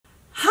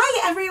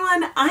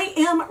everyone, I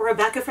am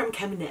Rebecca from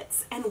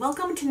ChemKnits and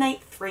welcome to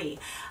night 3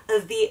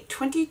 of the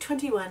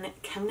 2021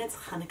 ChemKnits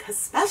Chanukah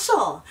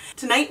special.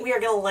 Tonight we are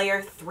going to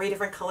layer 3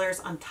 different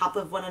colors on top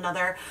of one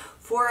another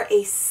for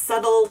a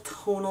subtle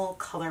tonal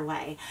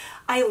colorway.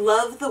 I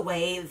love the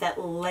way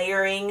that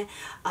layering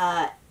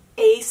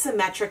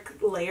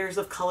asymmetric layers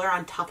of color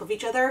on top of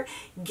each other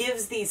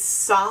gives these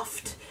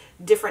soft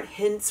different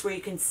hints where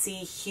you can see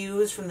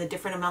hues from the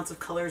different amounts of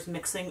colors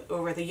mixing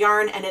over the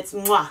yarn, and it's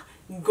mwah,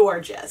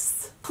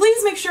 gorgeous.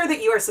 Please make sure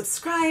that you are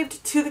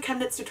subscribed to the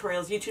ChemKnits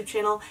Tutorials YouTube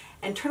channel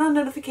and turn on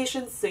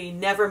notifications so you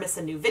never miss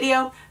a new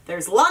video.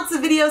 There's lots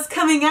of videos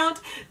coming out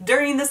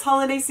during this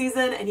holiday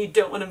season and you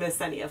don't want to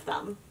miss any of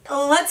them.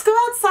 Let's go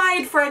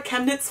outside for a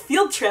ChemKnits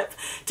field trip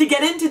to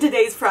get into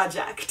today's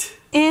project.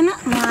 In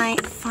my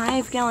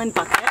 5-gallon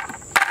bucket,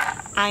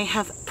 I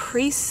have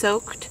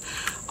pre-soaked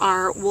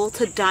our wool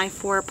to dye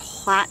for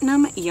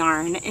platinum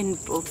yarn in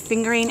both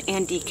fingering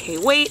and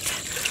DK weight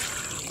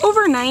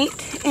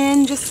overnight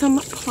in just some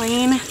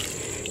plain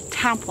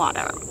tap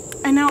water.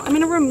 And now I'm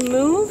going to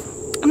remove,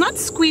 I'm not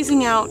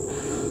squeezing out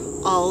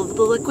all of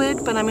the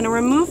liquid, but I'm going to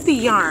remove the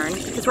yarn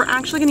because we're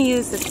actually going to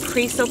use this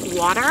pre-soaked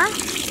water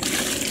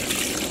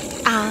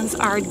as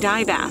our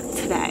dye bath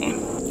today.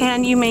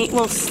 And you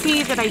will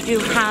see that I do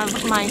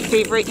have my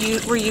favorite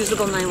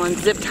reusable nylon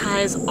zip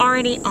ties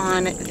already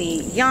on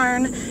the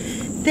yarn.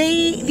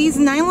 These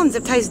nylon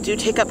zip ties do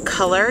take up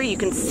color. You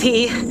can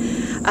see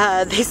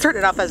they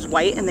started off as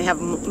white and they have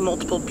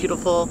multiple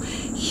beautiful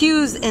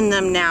hues in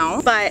them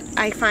now, but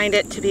I find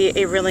it to be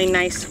a really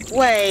nice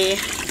way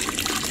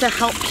to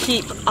help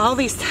keep all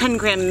these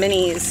 10-gram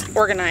minis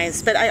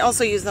organized. But I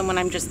also use them when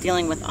I'm just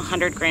dealing with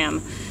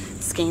 100-gram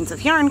skeins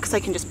of yarn because I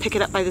can just pick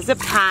it up by the zip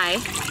tie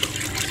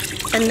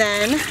and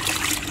then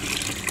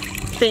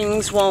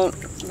things won't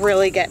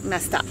really get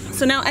messed up.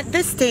 So now at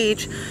this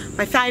stage,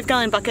 my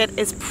 5-gallon bucket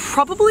is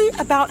probably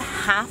about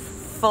half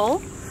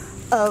full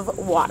of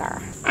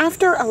water.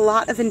 After a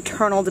lot of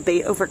internal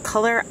debate over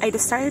color, I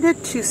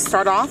decided to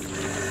start off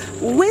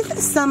with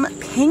some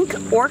Pink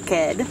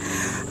Orchid.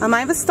 I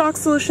have a stock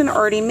solution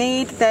already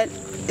made that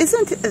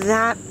isn't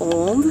that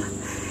old,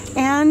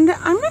 and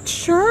I'm not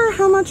sure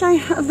how much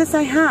of this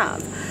I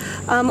have.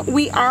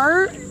 We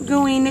are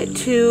going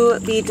to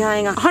be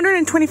dyeing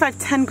 125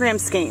 10-gram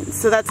skeins,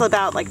 so that's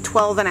about like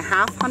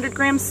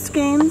 12.5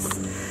 skeins.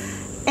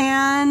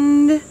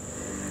 And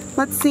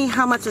let's see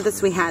how much of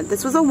this we had.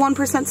 This was a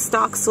 1%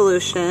 stock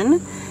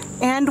solution,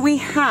 and we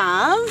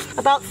have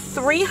about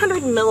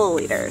 300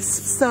 milliliters.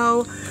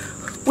 So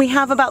we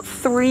have about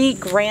 3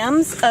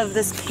 grams of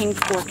this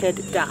Pink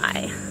Orchid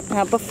dye.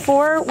 Now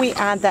before we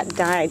add that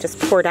dye I just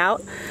poured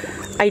out,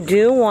 I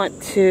do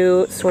want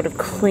to sort of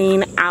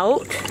clean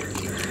out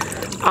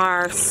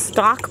our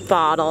stock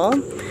bottle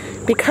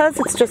because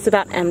it's just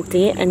about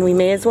empty and we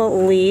may as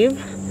well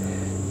leave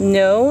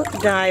no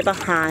dye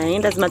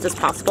behind as much as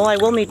possible. I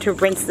will need to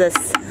rinse this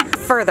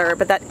further,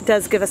 but that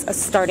does give us a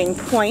starting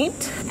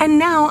point. And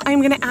now I'm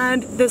going to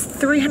add this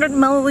 300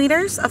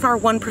 milliliters of our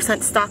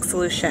 1% stock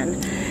solution.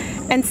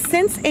 And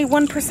since a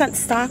 1%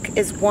 stock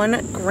is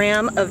 1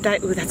 gram of dye,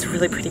 ooh, that's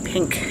really pretty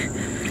pink.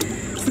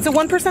 Since a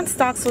 1%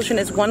 stock solution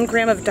is 1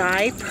 gram of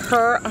dye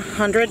per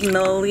 100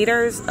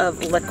 milliliters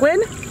of liquid,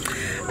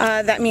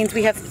 that means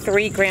we have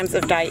 3 grams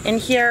of dye in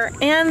here,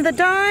 and the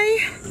dye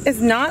is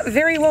not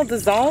very well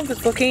dissolved.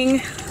 It's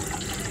doing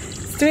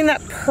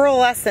that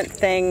pearlescent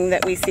thing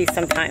that we see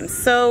sometimes.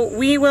 So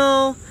we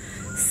will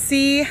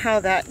see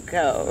how that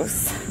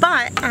goes.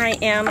 But I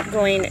am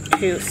going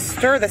to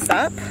stir this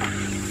up.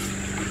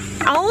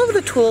 All of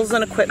the tools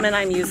and equipment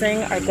I'm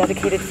using are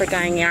dedicated for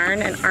dyeing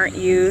yarn and aren't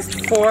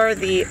used for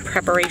the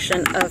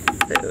preparation of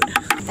food.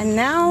 And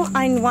now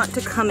I want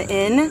to come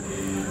in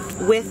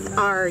with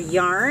our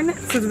yarn.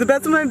 So to the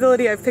best of my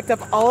ability, I've picked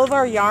up all of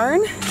our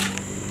yarn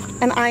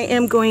and I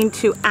am going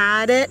to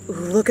add it,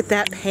 look at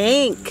that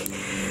pink,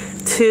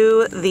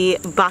 to the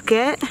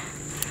bucket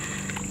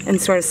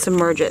and sort of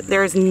submerge it.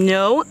 There's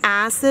no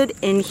acid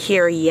in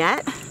here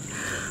yet,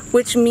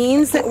 which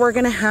means that we're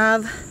gonna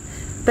have,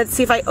 but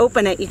see if I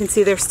open it, you can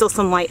see there's still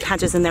some white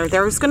patches in there.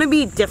 There's gonna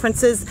be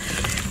differences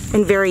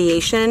in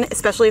variation,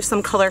 especially if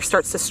some color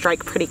starts to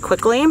strike pretty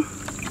quickly.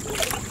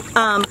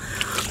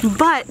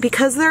 But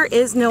because there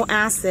is no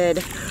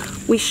acid,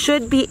 we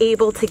should be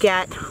able to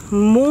get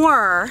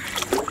more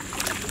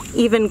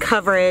even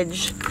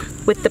coverage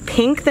with the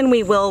pink than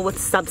we will with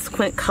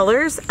subsequent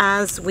colors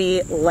as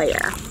we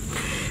layer.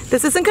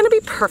 This isn't going to be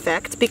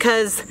perfect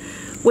because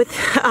with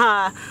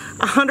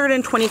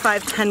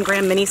 125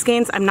 10-gram mini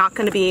skeins, I'm not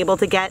going to be able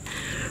to get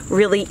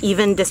really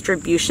even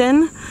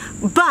distribution,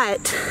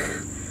 but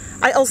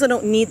I also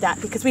don't need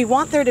that because we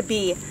want there to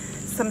be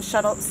some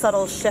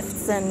subtle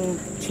shifts and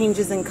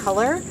changes in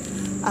color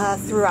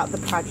throughout the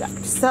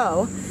project.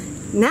 So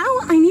now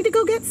I need to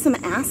go get some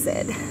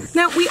acid.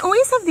 Now we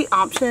always have the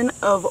option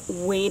of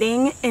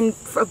waiting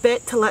for a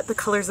bit to let the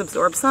colors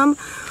absorb some,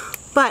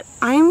 but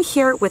I'm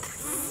here with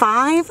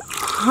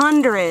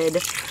 500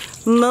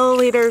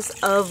 milliliters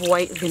of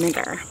white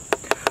vinegar.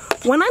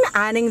 When I'm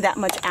adding that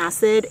much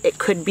acid, it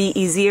could be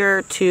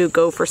easier to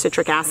go for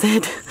citric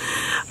acid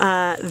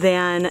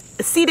than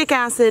acetic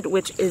acid,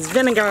 which is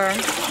vinegar,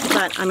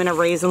 but I'm gonna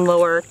raise and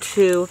lower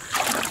to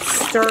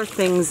stir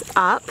things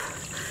up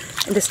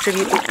and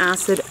distribute the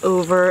acid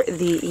over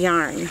the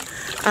yarn.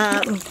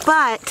 I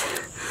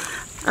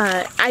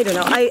don't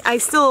know, I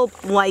still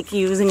like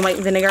using white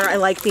vinegar. I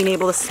like being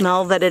able to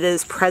smell that it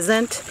is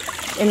present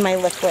in my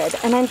liquid.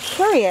 And I'm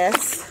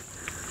curious,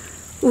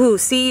 ooh,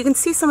 see, you can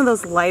see some of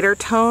those lighter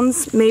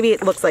tones. Maybe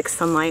it looks like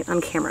sunlight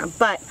on camera,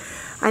 but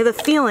I have a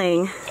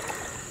feeling,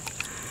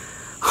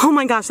 oh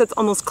my gosh, that's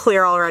almost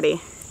clear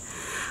already.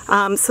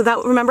 So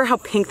that, remember how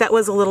pink that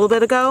was a little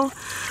bit ago?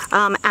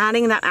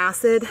 Adding that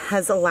acid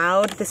has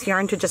allowed this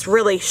yarn to just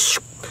really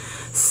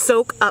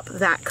soak up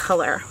that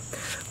color,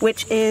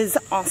 which is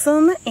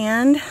awesome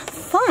and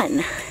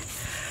fun.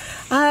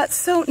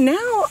 So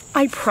now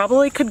I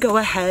probably could go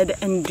ahead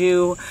and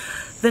do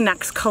the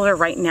next color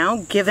right now,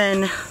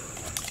 given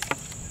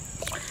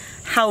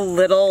how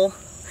little,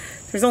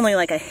 there's only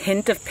like a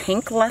hint of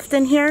pink left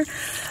in here.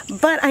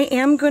 But I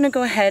am going to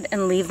go ahead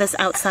and leave this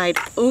outside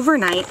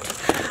overnight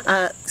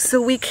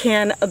so we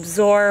can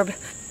absorb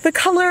the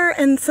color,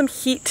 and some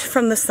heat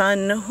from the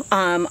sun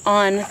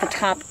on the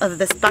top of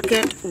this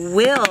bucket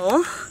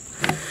will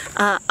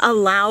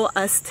allow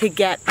us to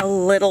get a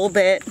little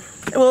bit,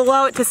 it will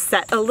allow it to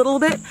set a little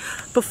bit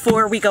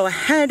before we go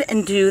ahead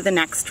and do the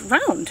next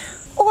round.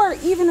 Or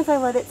even if I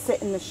let it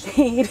sit in the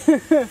shade,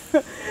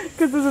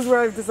 because this is where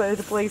I've decided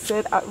to place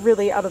it,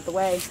 really out of the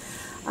way.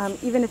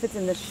 Even if it's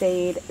in the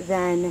shade,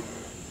 then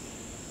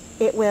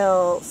it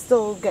will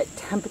still get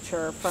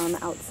temperature from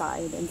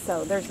outside, and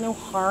so there's no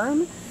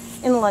harm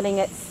in letting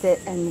it sit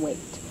and wait.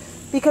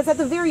 Because at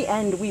the very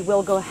end, we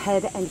will go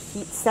ahead and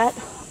heat set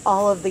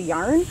all of the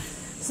yarn,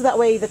 so that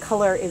way the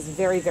color is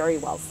very, very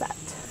well set.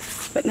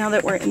 But now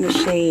that we're in the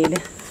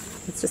shade,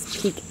 let's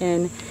just peek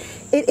in.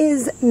 It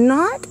is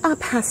not a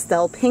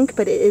pastel pink,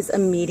 but it is a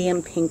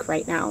medium pink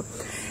right now.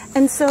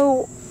 And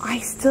so I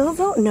still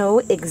don't know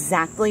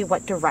exactly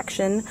what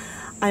direction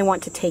I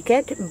want to take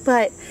it,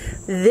 but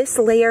this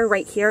layer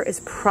right here is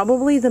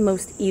probably the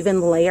most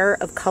even layer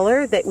of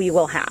color that we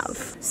will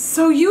have.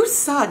 So you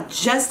saw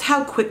just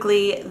how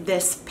quickly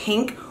this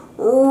pink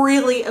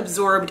really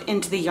absorbed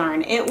into the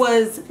yarn. It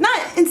was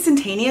not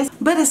instantaneous,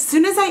 but as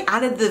soon as I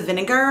added the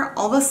vinegar,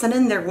 all of a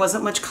sudden there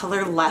wasn't much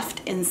color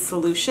left in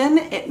solution.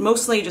 It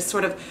mostly just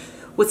sort of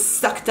was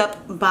sucked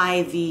up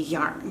by the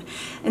yarn.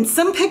 And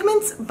some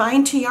pigments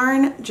bind to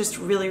yarn just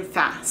really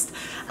fast.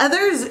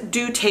 Others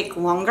do take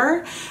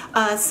longer,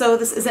 so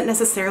this isn't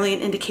necessarily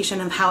an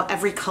indication of how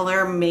every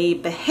color may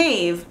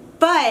behave,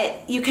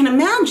 but you can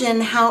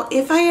imagine how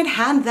if I had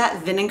had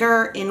that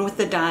vinegar in with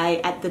the dye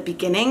at the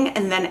beginning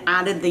and then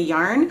added the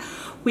yarn,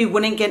 we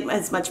wouldn't get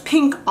as much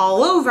pink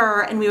all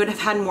over, and we would have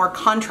had more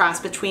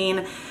contrast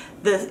between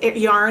the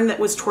yarn that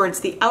was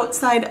towards the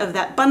outside of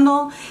that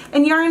bundle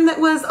and yarn that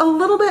was a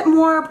little bit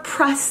more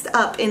pressed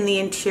up in the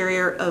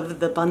interior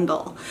of the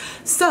bundle.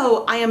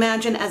 So I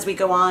imagine as we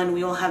go on,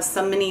 we will have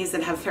some minis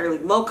that have fairly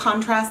low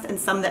contrast and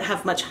some that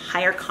have much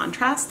higher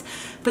contrast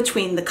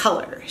between the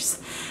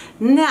colors.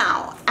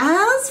 Now,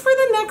 as for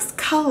the next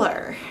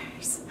colors,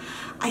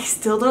 I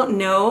still don't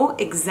know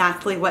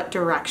exactly what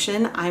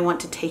direction I want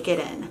to take it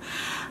in.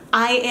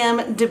 I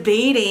am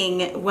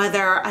debating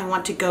whether I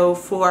want to go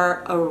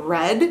for a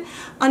red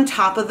on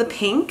top of the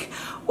pink,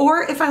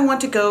 or if I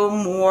want to go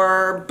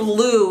more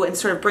blue and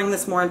sort of bring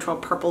this more into a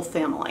purple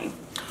family.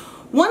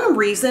 One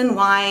reason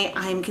why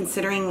I'm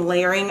considering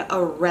layering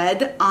a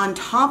red on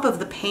top of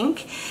the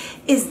pink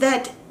is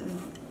that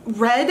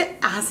red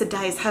acid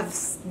dyes have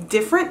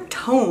different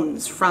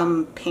tones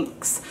from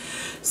pinks.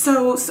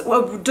 So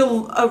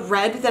a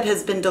red that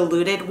has been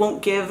diluted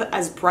won't give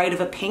as bright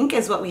of a pink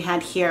as what we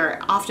had here.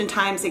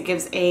 Oftentimes it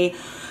gives a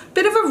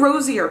bit of a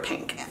rosier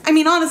pink. I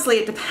mean, honestly,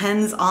 it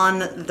depends on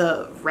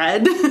the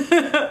red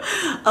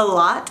a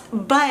lot,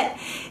 but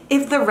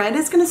if the red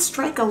is going to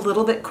strike a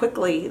little bit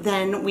quickly,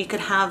 then we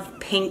could have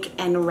pink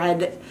and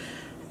red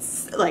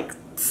like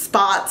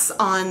spots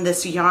on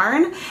this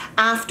yarn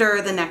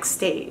after the next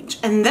stage.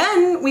 And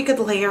then we could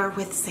layer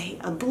with, say,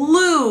 a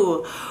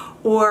blue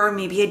or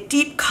maybe a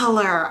deep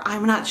color.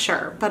 I'm not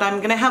sure, but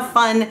I'm gonna have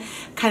fun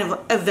kind of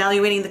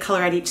evaluating the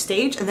color at each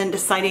stage and then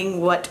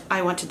deciding what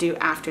I want to do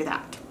after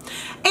that.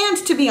 And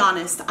to be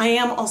honest, I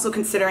am also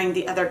considering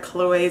the other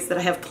colorways that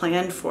I have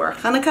planned for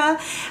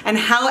Chanukah and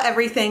how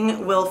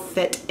everything will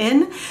fit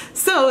in.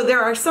 So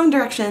there are some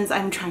directions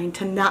I'm trying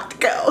to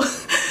not go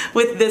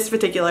with this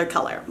particular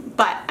color.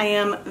 But I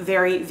am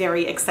very,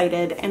 very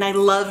excited, and I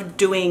love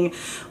doing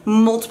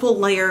multiple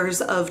layers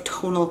of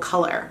tonal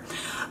color.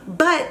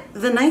 But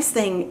the nice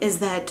thing is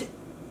that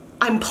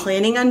I'm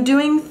planning on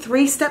doing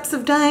 3 steps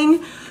of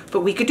dyeing, but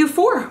we could do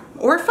 4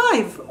 or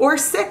 5 or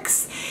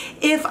 6.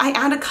 If I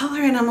add a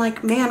color and I'm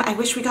like, man, I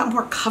wish we got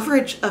more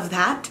coverage of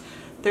that,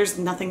 there's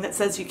nothing that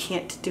says you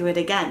can't do it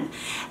again.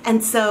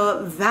 And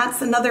so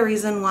that's another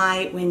reason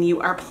why when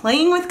you are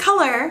playing with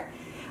color,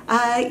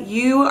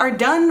 you are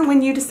done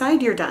when you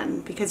decide you're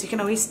done, because you can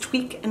always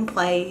tweak and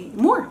play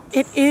more.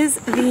 It is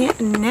the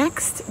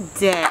next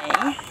day,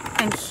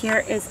 and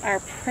here is our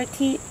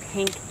pretty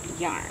pink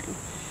yarn.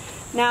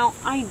 Now,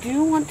 I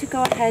do want to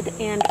go ahead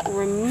and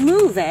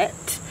remove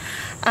it.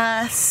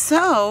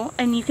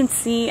 And you can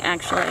see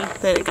actually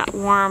that it got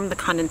warm, the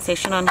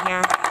condensation on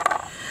here.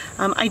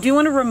 I do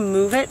want to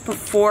remove it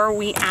before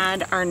we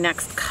add our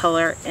next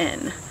color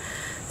in.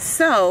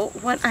 So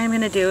what I'm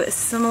going to do is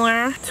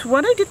similar to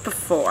what I did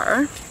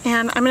before,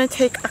 and I'm going to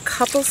take a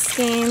couple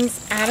skeins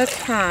at a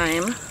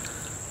time,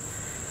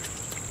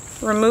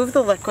 remove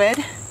the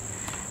liquid,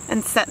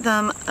 and set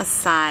them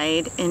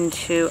aside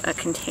into a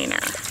container.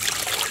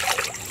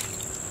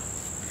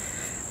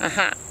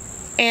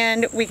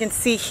 And we can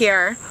see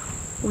here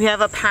we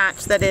have a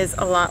patch that is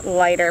a lot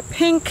lighter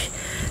pink,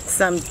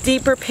 some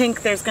deeper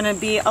pink. There's going to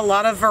be a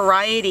lot of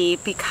variety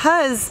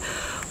because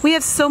we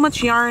have so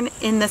much yarn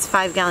in this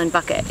 5-gallon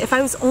bucket. If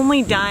I was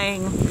only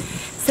dyeing,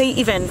 say,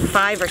 even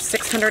 500 or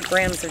 600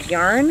 grams of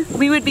yarn,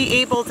 we would be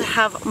able to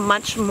have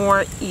much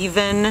more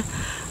even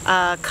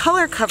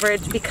color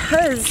coverage,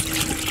 because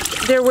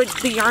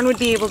the yarn would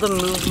be able to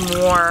move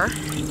more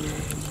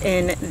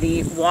in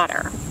the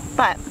water.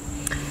 But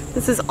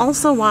this is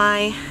also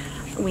why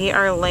we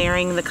are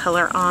layering the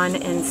color on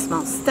in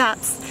small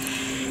steps.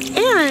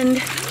 And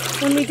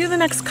when we do the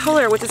next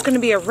color, which is going to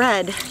be a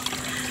red,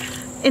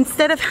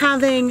 instead of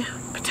having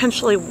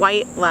potentially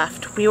white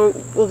left, we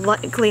will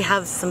likely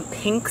have some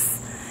pinks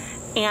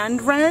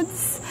and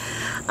reds.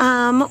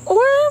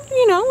 Or,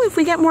 you know, if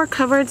we get more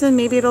coverage, then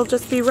maybe it'll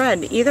just be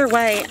red. Either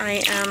way,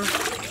 I am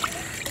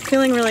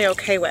feeling really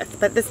okay with.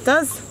 But this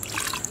does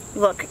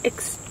look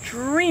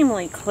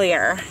extremely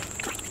clear.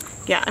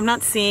 Yeah, I'm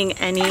not seeing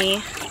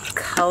any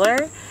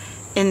color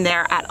in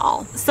there at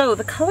all. So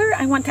the color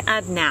I want to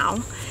add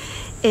now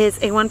is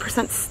a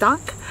 1%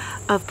 stock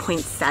of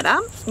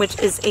Ponsettia, which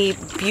is a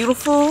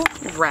beautiful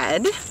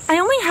red. I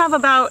only have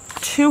about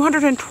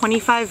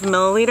 225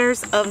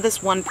 milliliters of this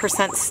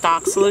 1%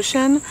 stock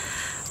solution.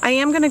 I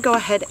am going to go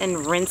ahead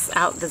and rinse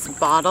out this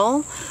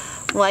bottle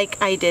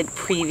like I did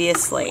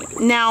previously.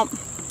 Now,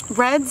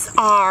 reds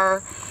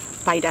are,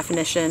 by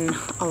definition,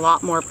 a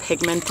lot more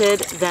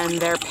pigmented than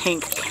their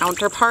pink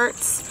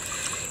counterparts.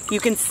 You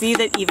can see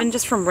that even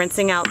just from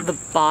rinsing out the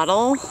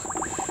bottle,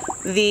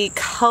 the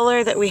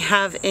color that we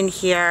have in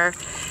here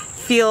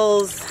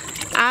feels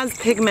as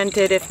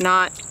pigmented, if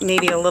not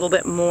maybe a little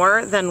bit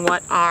more than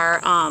what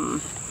our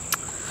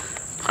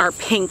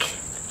pink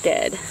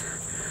did.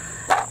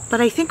 But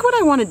I think what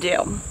I want to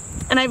do,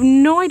 and I have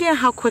no idea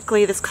how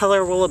quickly this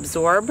color will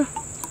absorb, so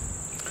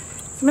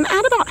I'm going to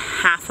add about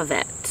half of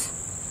it.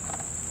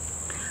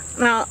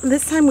 Now,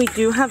 this time we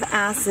do have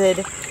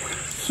acid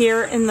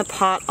here in the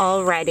pot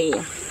already.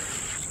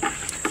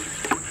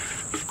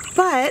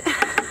 But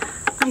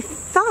I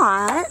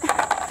thought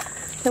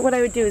that what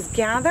I would do is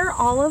gather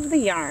all of the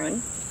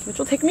yarn, which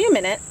will take me a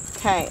minute.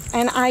 Okay,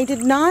 and I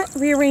did not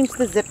rearrange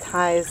the zip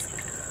ties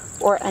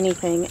or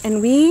anything.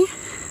 And we,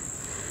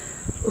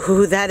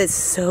 ooh, that is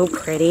so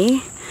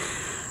pretty,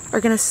 are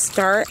gonna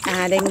start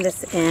adding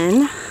this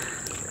in.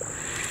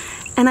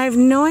 And I have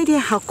no idea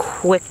how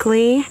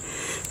quickly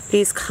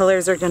these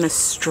colors are gonna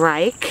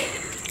strike.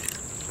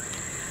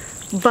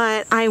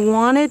 But I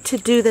wanted to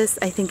do this,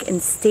 I think, in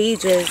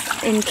stages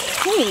in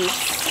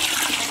case,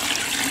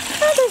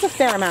 there's a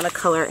fair amount of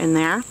color in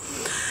there.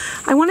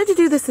 I wanted to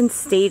do this in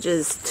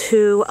stages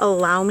to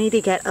allow me to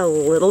get a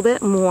little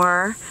bit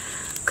more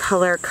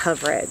color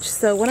coverage.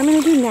 So what I'm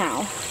going to do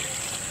now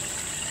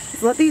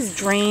is let these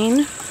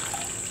drain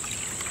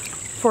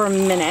for a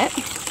minute.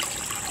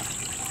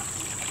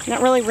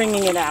 Not really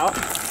wringing it out.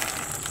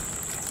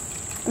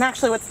 And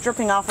actually what's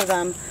dripping off of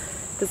them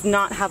does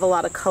not have a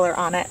lot of color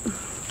on it.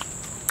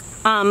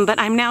 But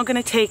I'm now going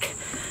to take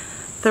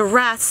the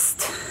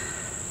rest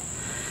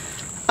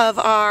of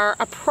our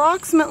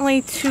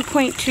approximately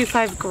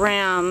 2.25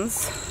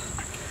 grams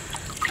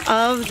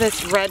of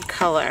this red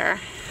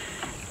color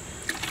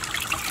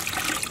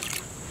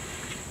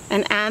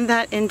and add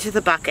that into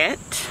the bucket.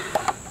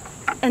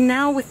 And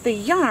now with the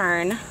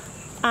yarn,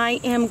 I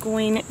am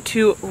going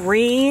to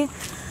rearrange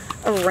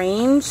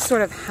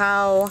sort of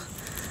how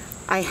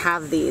I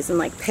have these and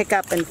like pick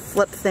up and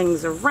flip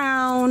things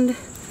around,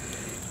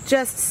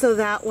 just so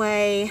that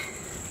way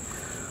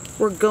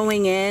we're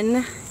going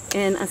in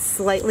a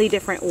slightly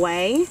different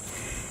way,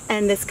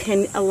 and this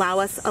can allow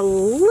us a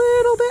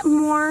little bit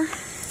more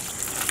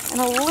and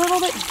a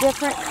little bit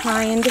different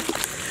kind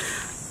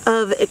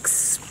of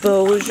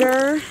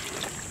exposure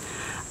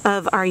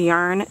of our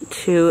yarn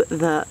to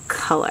the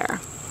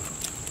color.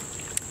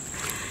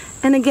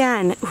 And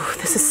again, ooh,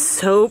 this is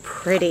so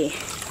pretty.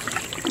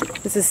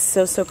 This is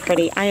so, so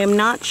pretty. I am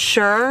not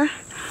sure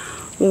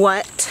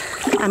what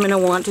I'm going to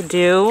want to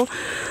do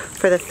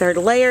for the third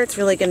layer. It's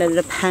really going to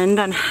depend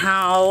on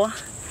how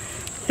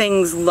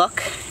things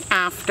look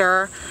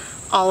after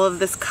all of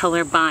this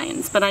color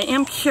binds. But I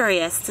am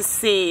curious to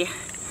see.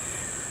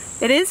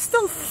 It is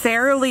still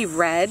fairly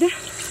red,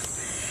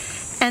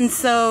 and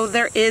so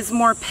there is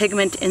more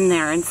pigment in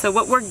there. And so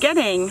what we're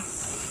getting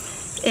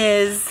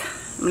is,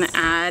 I'm gonna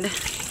add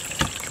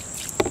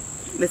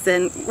this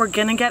in. We're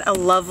gonna get a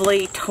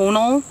lovely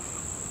tonal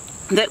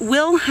that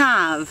will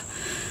have,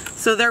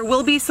 so there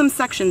will be some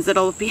sections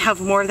that'll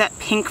have more of that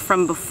pink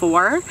from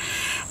before.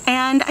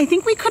 And I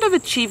think we could have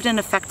achieved an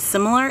effect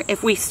similar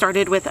if we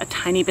started with a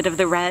tiny bit of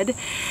the red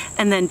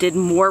and then did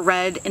more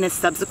red in a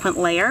subsequent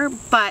layer.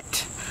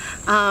 But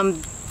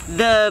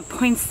the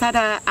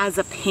poinsettia as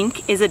a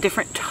pink is a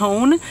different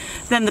tone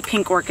than the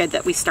pink orchid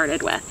that we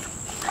started with.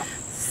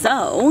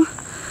 So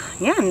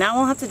yeah, now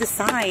we'll have to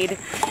decide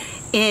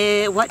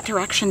what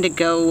direction to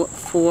go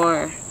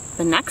for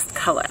the next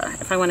color.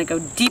 If I want to go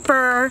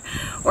deeper,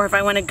 or if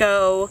I want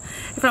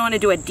to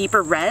do a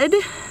deeper red,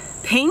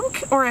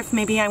 pink, or if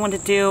maybe I want to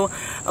do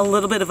a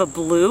little bit of a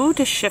blue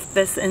to shift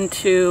this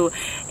into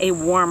a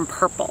warm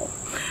purple.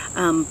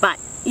 But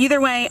either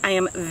way, I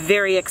am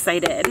very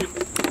excited.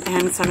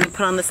 And so I'm gonna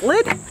put on this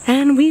lid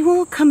and we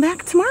will come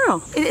back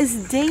tomorrow. It is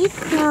day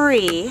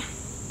 3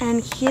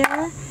 and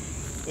here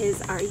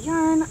is our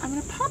yarn. I'm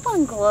gonna pop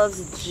on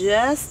gloves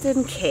just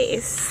in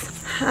case.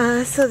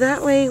 So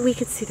that way we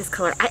could see this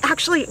color. I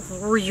actually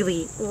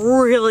really,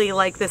 really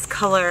like this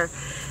color.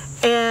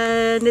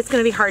 And it's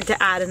gonna be hard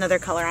to add another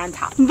color on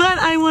top. But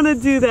I wanna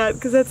do that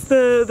because that's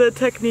the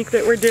technique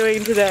that we're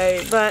doing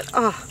today. But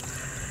oh,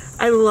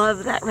 I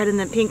love that red and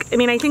the pink. I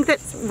mean, I think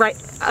that's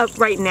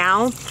right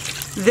now,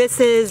 this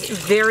is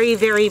very,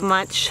 very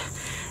much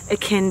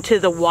akin to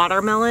the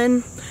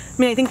watermelon.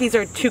 I mean, I think these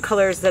are 2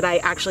 colors that I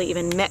actually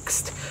even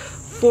mixed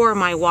for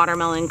my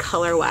watermelon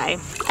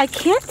colorway. I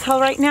can't tell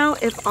right now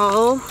if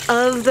all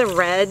of the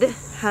red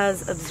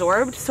has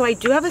absorbed. So I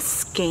do have a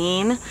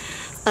skein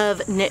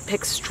of Knit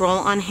Pick Stroll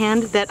on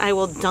hand that I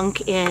will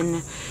dunk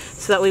in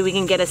so that way we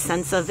can get a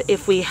sense of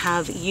if we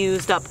have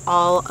used up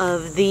all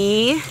of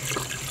the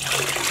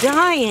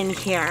dye in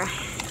here.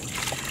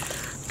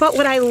 But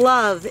what I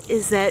love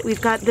is that we've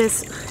got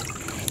this,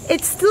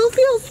 it still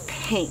feels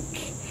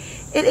pink.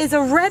 It is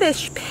a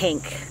reddish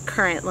pink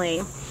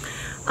currently,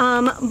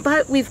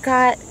 but we've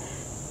got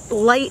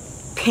light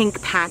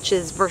pink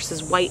patches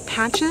versus white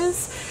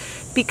patches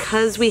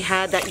because we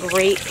had that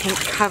great pink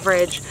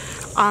coverage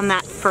on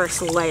that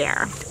first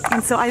layer.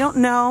 And so I don't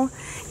know,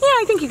 yeah,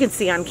 I think you can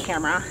see on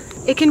camera.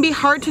 It can be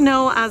hard to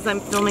know as I'm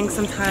filming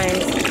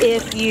sometimes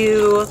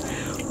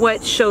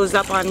what shows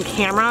up on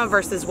camera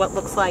versus what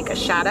looks like a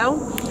shadow.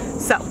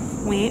 So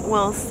we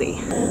will see.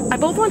 I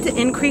both want to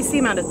increase the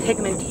amount of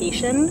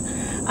pigmentation.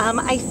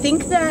 I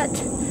think that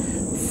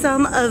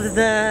some of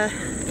the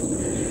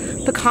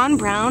pecan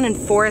brown and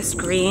forest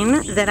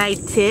green that I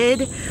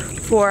did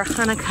for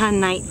Chanukah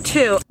night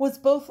 2 was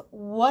both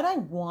what I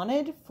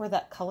wanted for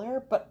that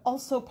color, but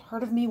also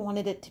part of me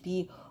wanted it to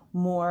be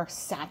more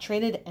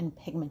saturated and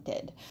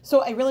pigmented.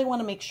 So I really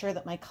want to make sure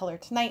that my color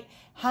tonight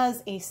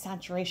has a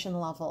saturation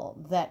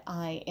level that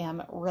I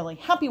am really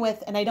happy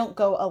with, and I don't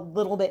go a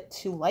little bit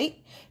too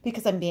light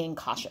because I'm being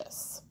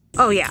cautious.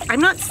 Oh yeah,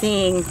 I'm not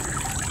seeing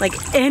like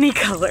any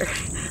color.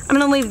 I'm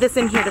gonna leave this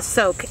in here to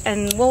soak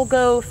and we'll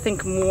go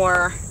think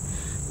more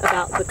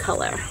about the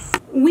color.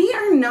 We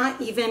are not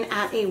even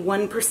at a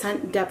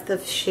 1% depth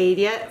of shade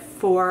yet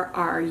for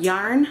our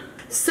yarn.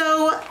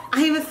 So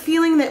I have a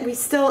feeling that we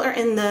still are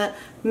in the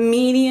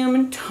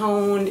medium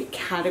toned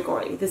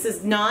category. This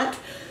is not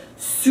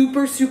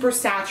super, super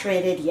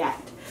saturated yet,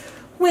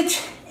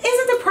 which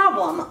isn't a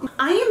problem.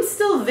 I am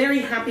still very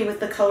happy with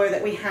the color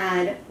that we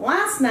had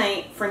last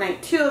night for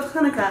night 2 of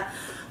Chanukah,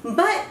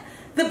 but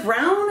the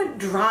brown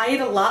dried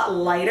a lot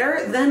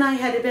lighter than I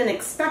had been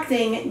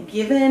expecting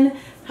given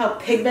how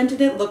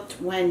pigmented it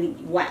looked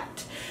when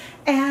wet.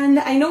 And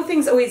I know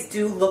things always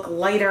do look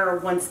lighter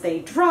once they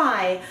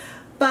dry,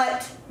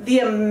 but the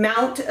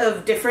amount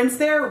of difference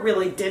there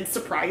really did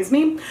surprise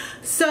me.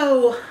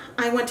 So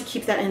I want to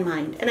keep that in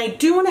mind. And I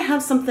do want to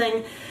have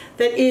something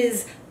that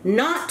is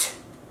not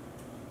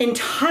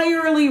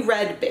entirely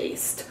red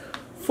based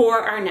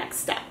for our next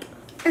step.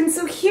 And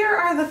so here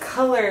are the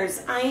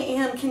colors I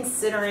am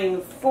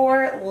considering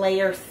for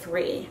layer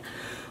 3.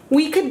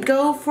 We could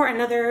go for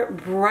another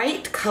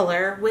bright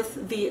color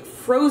with the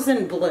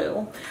frozen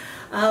blue,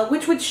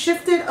 which would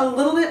shift it a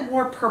little bit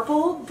more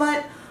purple,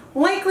 but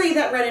likely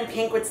that red and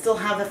pink would still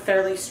have a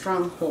fairly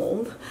strong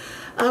hold.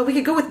 We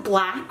could go with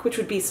black, which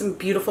would be some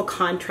beautiful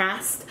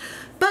contrast,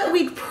 but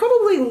we'd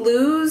probably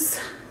lose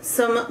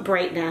some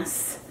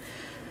brightness.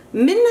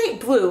 Midnight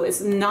blue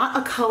is not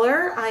a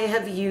color I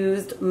have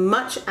used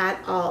much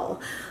at all,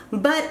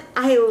 but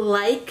I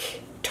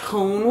like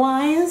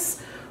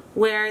tone-wise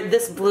where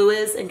this blue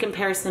is in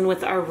comparison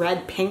with our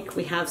red pink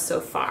we have so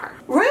far.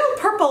 Royal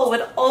purple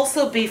would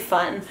also be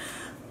fun,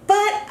 but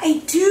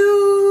I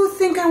do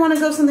think I want to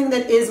go something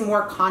that is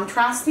more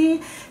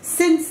contrasty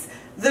since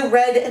the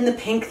red and the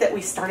pink that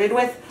we started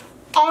with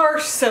are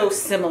so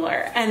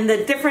similar, and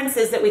the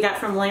differences that we got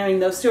from layering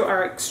those two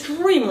are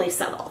extremely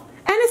subtle.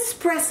 An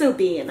espresso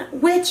bean,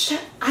 which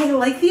I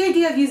like the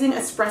idea of using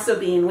espresso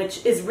bean,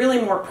 which is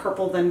really more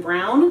purple than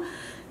brown.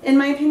 In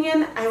my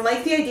opinion, I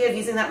like the idea of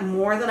using that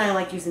more than I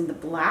like using the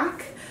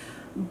black,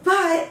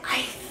 but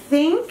I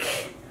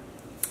think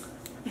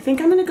I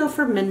think I'm gonna go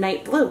for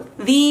Midnight Blue.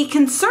 The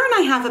concern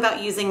I have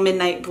about using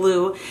Midnight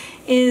Blue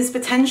is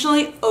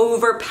potentially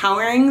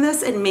overpowering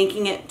this and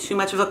making it too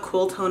much of a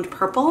cool toned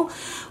purple,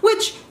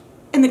 which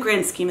in the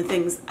grand scheme of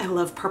things, I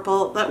love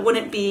purple. That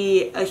wouldn't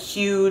be a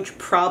huge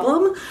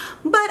problem,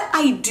 but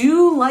I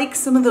do like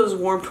some of those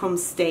warm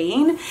tones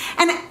staying.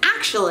 And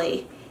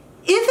actually,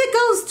 if it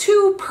goes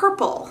too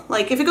purple,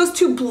 like if it goes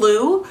too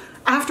blue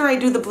after I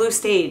do the blue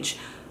stage,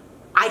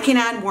 I can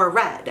add more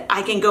red.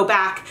 I can go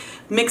back,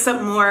 mix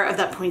up more of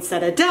that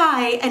poinsettia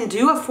dye and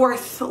do a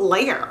 4th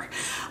layer.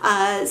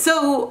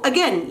 So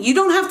again, you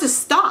don't have to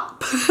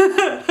stop.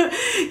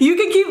 You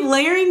can keep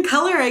layering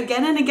color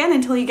again and again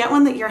until you get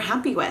one that you're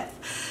happy with.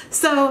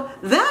 So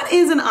that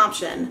is an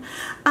option.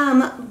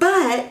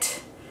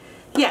 But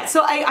yeah,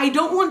 so I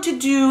don't want to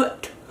do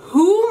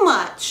too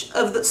much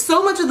of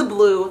so much of the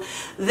blue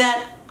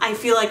that I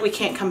feel like we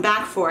can't come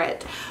back for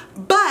it.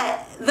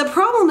 But the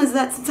problem is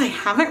that since I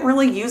haven't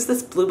really used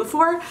this blue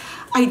before,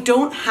 I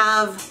don't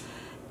have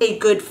a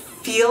good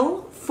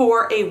feel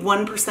for a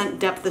 1%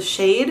 depth of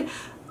shade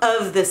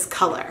of this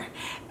color.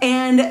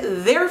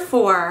 And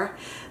therefore,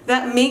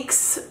 that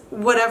makes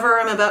whatever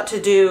I'm about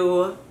to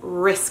do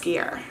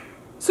riskier.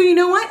 So you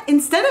know what?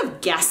 Instead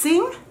of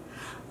guessing,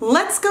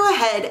 let's go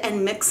ahead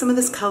and mix some of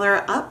this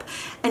color up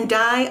and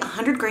dye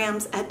 100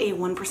 grams at a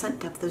 1%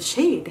 depth of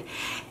shade.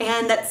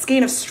 And that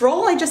skein of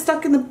stroll I just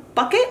stuck in the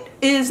bucket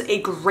is a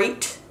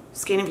great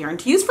skein of yarn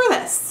to use for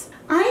this.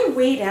 I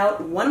weighed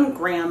out 1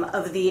 gram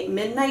of the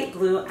Midnight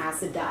Blue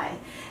acid dye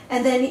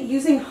and then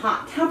using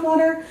hot tap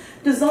water,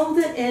 dissolved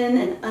it in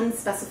an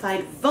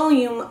unspecified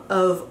volume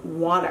of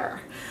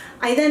water.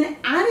 I then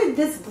added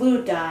this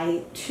blue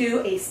dye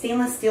to a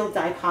stainless steel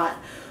dye pot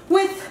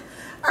with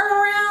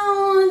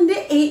around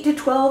 8 to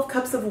 12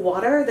 cups of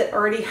water that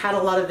already had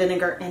a lot of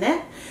vinegar in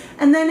it,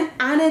 and then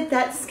added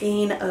that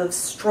skein of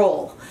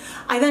stroll.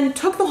 I then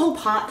took the whole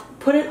pot,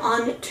 put it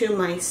onto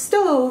my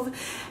stove,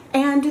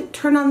 and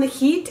turned on the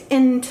heat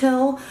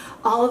until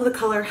all of the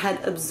color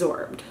had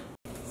absorbed.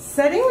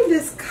 Setting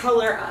this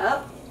color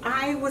up,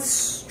 I was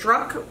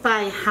struck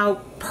by how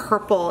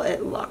purple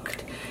it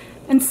looked.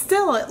 And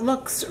still it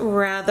looks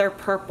rather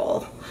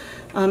purple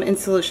in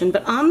solution,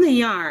 but on the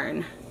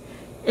yarn,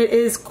 it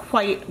is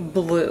quite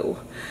blue.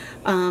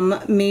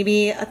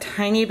 Maybe a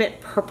tiny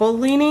bit purple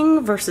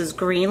leaning versus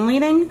green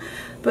leaning,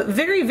 but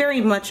very,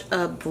 very much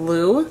a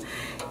blue.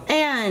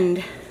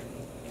 And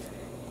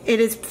it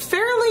is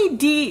fairly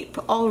deep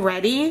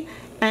already,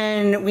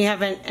 and we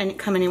haven't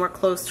come anywhere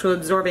close to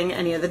absorbing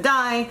any of the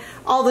dye,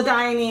 all the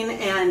dye I mean,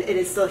 and it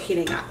is still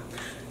heating up.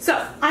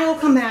 So I will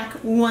come back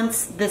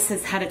once this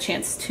has had a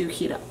chance to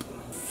heat up.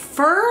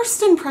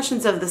 First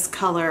impressions of this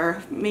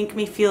color make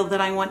me feel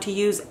that I want to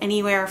use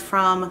anywhere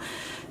from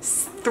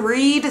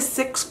 3 to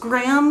 6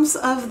 grams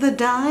of the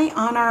dye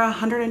on our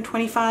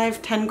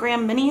 125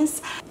 10-gram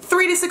minis.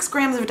 3 to 6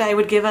 grams of dye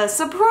would give us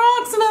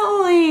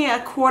approximately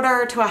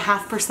 1/4 to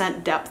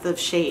 1/2% depth of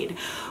shade,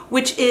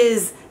 which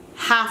is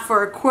 1/2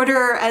 or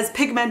 1/4 as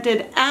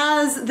pigmented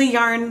as the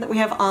yarn that we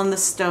have on the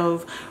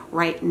stove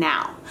right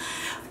now.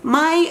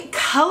 My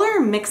color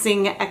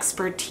mixing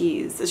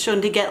expertise is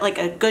shown to get like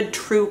a good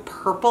true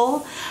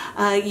purple.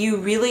 You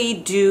really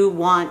do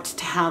want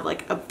to have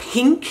like a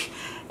pink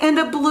and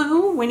a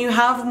blue. When you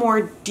have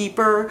more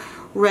deeper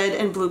red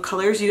and blue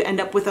colors, you end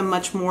up with a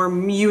much more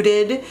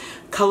muted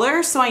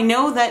color. So I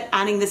know that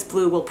adding this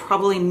blue will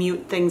probably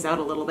mute things out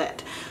a little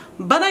bit.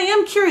 But I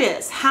am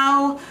curious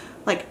how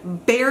like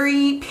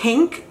berry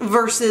pink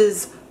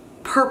versus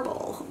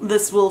purple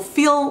this will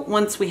feel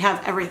once we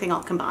have everything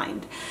all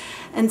combined.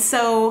 And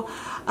so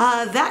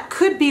that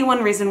could be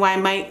one reason why I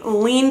might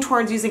lean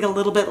towards using a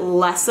little bit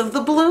less of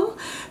the blue.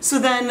 So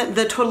then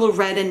the total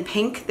red and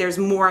pink, there's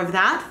more of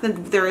that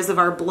than there is of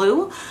our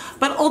blue.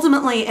 But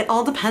ultimately, it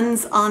all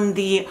depends on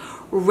the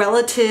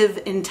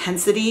relative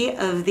intensity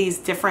of these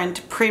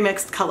different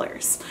pre-mixed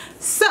colors.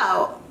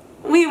 So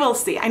we will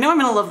see. I know I'm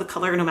gonna love the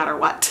color no matter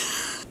what.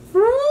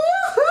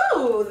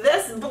 Woohoo!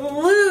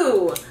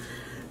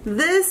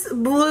 This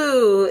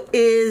blue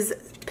is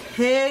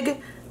pigmented.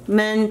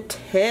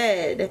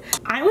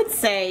 I would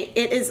say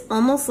it is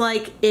almost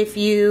like if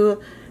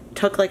you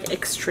took like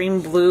extreme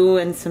blue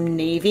and some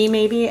navy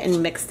maybe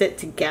and mixed it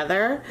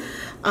together.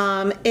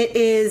 It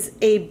is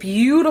a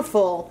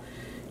beautiful,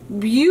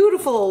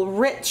 beautiful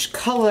rich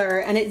color,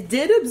 and it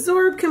did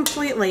absorb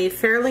completely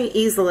fairly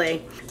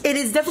easily. It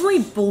is definitely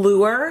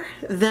bluer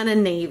than a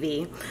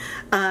navy.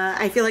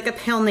 I feel like a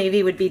pale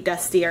navy would be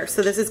dustier,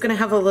 so this is going to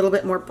have a little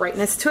bit more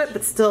brightness to it,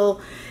 but still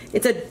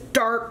it's a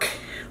dark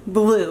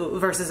blue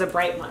versus a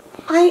bright one.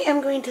 I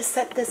am going to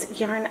set this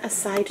yarn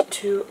aside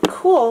to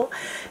cool,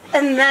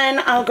 and then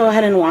I'll go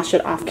ahead and wash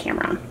it off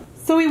camera.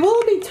 So we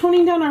will be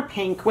toning down our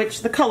pink,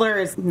 which the color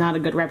is not a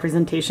good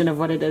representation of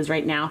what it is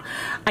right now.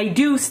 I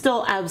do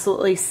still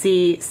absolutely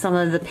see some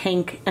of the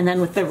pink, and then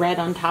with the red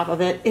on top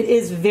of it, it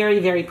is very,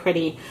 very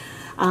pretty.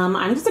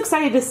 I'm just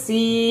excited to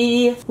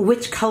see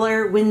which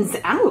color wins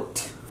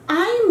out.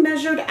 I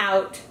measured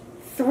out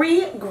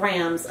 3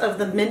 grams of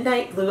the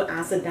Midnight Blue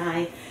acid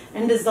dye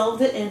and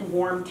dissolved it in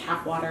warm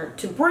tap water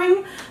to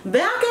bring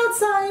back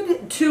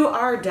outside to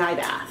our dye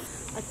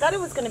bath. I thought it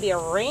was going to be a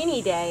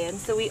rainy day, and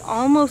so we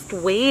almost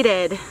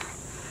waited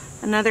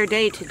another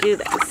day to do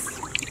this.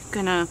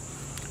 Gonna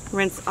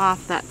rinse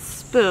off that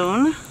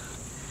spoon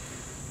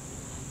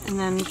and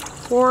then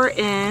pour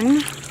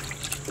in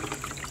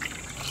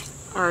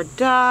our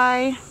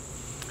dye,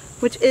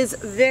 which is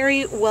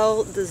very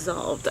well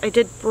dissolved. I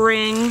did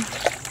bring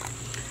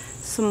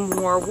some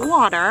more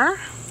water.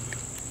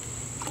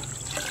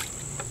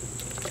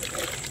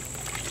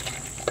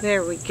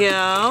 There we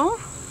go.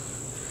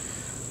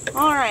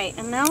 All right,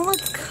 and now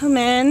let's come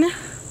in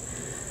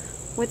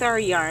with our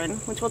yarn,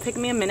 which will take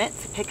me a minute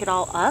to pick it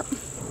all up.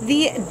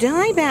 The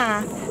dye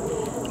bath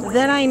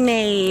that I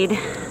made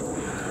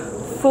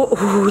for,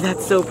 ooh,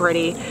 that's so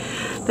pretty.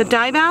 The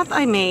dye bath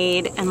I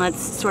made, and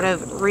let's sort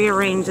of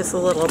rearrange this a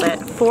little bit,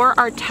 for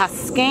our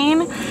test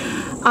skein.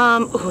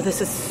 Oh,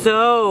 this is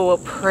so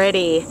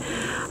pretty.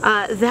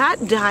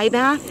 That dye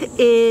bath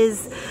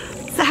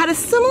had a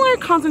similar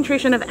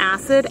concentration of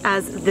acid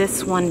as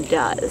this one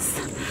does.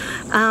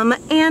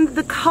 And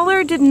the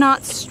color did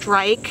not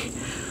strike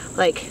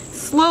like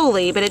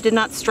slowly, but it did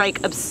not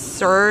strike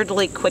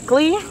absurdly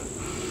quickly.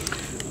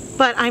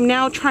 But I'm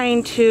now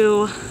trying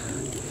to,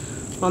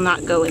 well,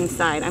 not go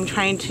inside. I'm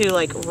trying to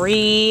like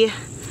rearrange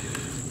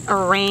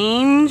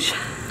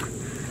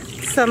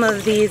some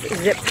of these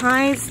zip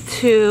ties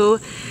to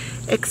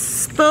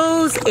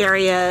expose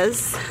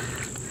areas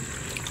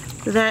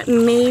that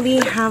maybe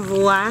have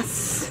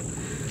less,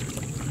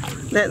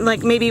 that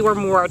like maybe were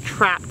more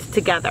trapped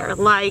together.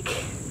 Like,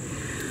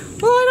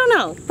 well, I don't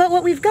know. But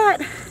what we've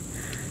got,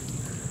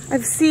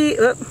 as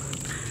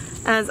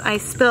I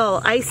spill,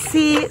 I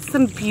see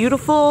some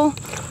beautiful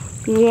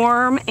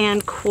warm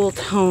and cool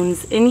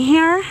tones in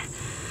here.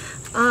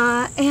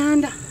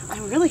 And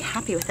I'm really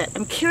happy with it.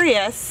 I'm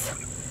curious.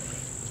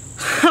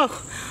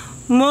 Oh,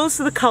 most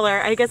of the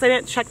color, I guess I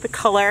didn't check the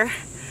color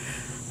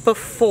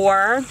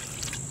before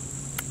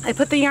I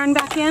put the yarn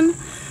back in,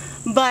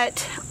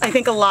 but I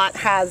think a lot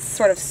has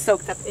sort of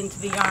soaked up into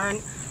the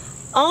yarn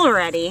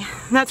already.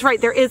 That's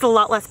right, there is a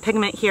lot less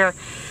pigment here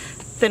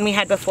than we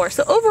had before.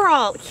 So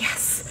overall,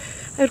 yes,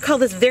 I would call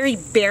this very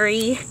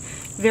berry,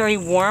 very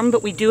warm,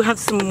 but we do have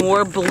some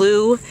more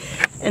blue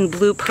and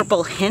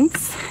blue-purple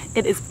hints.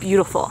 It is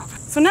beautiful.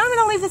 So now I'm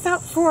gonna leave this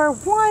out for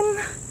 1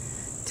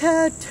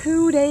 to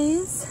 2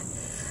 days.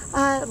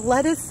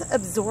 Let us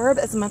absorb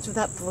as much of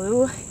that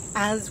blue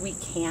as we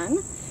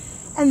can.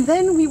 And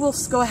then we will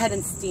go ahead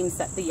and steam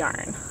set the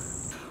yarn.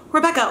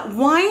 Rebecca,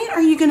 why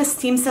are you gonna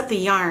steam set the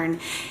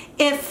yarn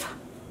if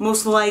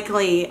most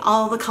likely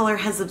all the color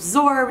has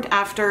absorbed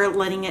after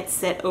letting it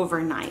sit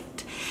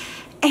overnight?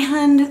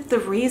 And the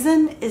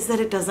reason is that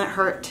it doesn't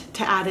hurt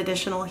to add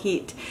additional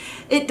heat.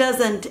 It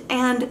doesn't,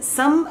 and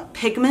some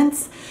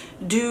pigments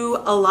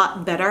do a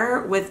lot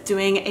better with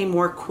doing a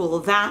more cool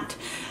vat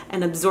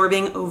and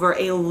absorbing over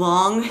a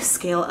long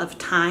scale of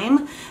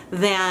time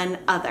than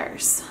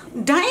others.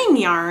 Dyeing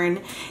yarn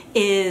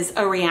is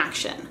a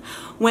reaction.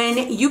 When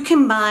you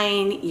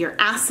combine your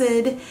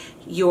acid,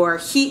 your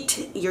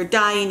heat, your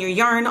dye, and your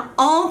yarn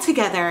all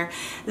together,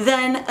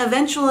 then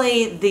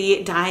eventually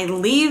the dye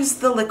leaves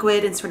the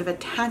liquid and sort of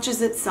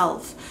attaches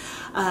itself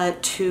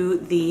to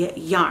the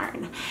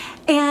yarn.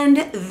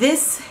 And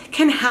this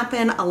can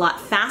happen a lot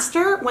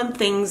faster when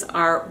things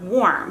are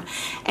warm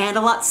and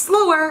a lot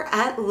slower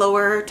at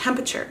lower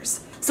temperatures.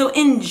 So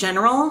in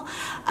general,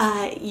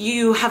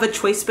 you have a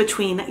choice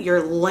between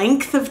your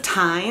length of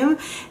time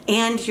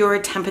and your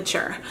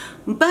temperature.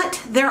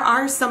 But there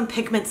are some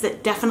pigments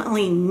that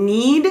definitely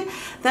need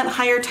that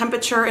higher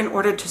temperature in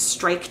order to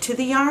strike to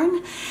the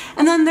yarn.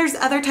 And then there's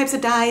other types of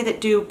dye that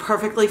do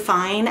perfectly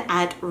fine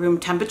at room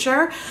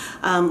temperature,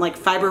 like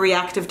fiber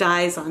reactive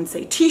dyes on,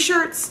 say,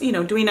 t-shirts, you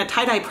know, doing a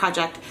tie-dye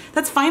project.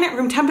 That's fine at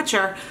room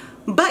temperature.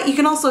 But you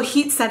can also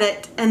heat set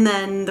it, and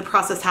then the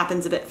process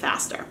happens a bit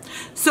faster.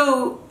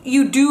 So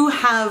you do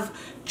have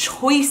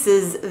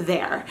choices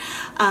there.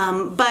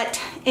 But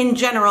in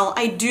general,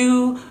 I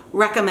do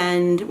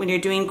recommend when you're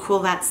doing cool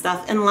vat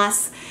stuff,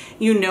 unless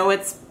you know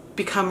it's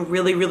become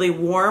really, really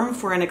warm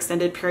for an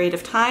extended period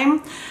of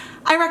time,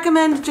 I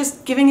recommend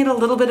just giving it a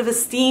little bit of a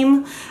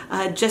steam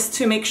just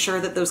to make sure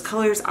that those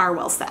colors are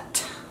well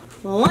set.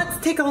 Let's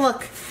take a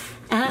look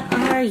at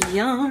our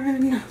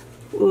yarn.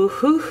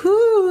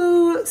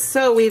 Ooh-hoo-hoo.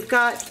 So we've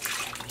got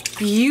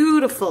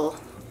beautiful,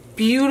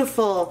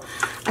 beautiful,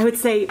 I would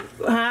say,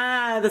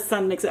 the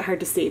sun makes it hard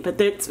to see, but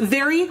it's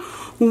very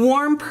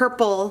warm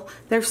purple.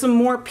 There's some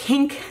more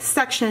pink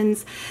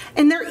sections,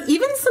 and there are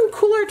even some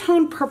cooler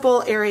toned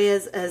purple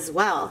areas as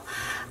well.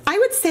 I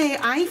would say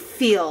I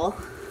feel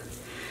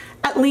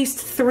at least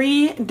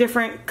 3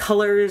 different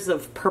colors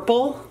of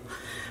purple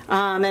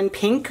and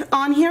pink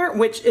on here,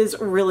 which is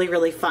really,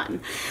 really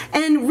fun.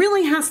 And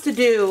really has to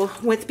do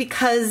with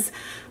because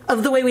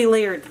of the way we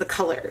layered the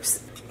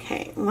colors.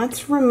 Okay,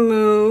 let's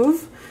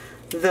remove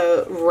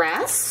the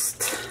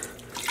rest.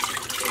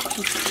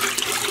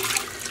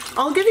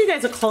 I'll give you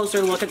guys a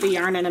closer look at the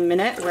yarn in a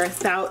minute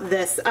without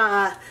this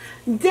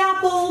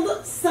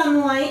dappled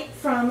sunlight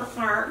from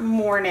our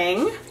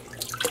morning.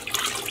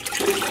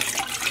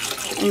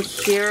 And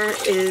here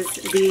is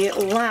the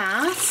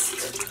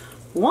last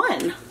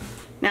one.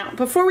 Now,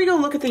 before we go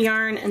look at the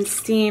yarn and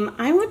steam,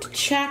 I want to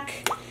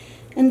check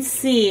and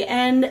see,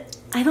 and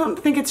I don't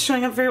think it's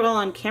showing up very well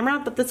on camera,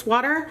 but this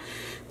water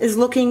is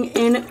looking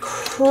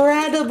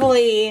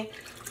incredibly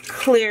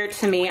clear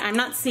to me. I'm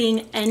not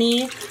seeing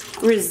any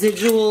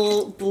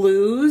residual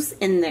blues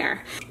in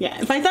there. Yeah,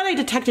 if I thought I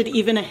detected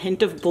even a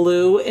hint of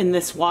blue in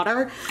this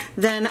water,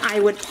 then I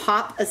would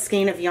pop a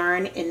skein of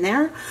yarn in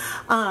there.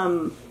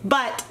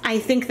 But I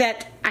think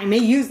that I may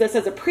use this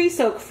as a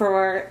pre-soak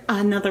for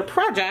another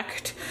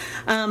project.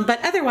 But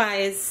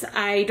otherwise,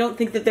 I don't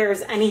think that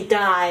there's any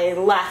dye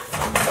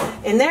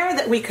left in there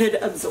that we could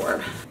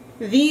absorb.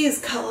 These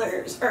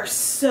colors are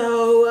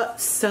so,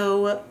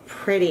 so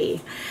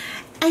pretty.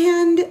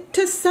 And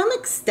to some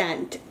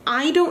extent,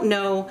 I don't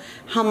know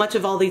how much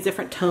of all these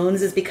different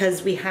tones is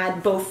because we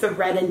had both the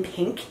red and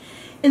pink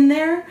in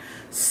there.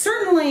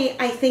 Certainly,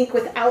 I think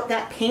without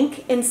that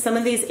pink, in some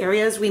of these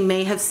areas, we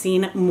may have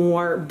seen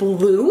more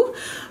blue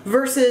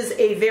versus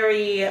a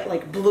very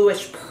like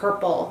bluish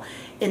purple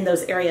in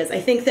those areas.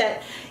 I think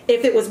that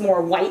if it was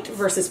more white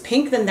versus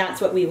pink, then that's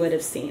what we would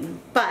have seen.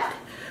 But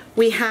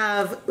we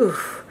have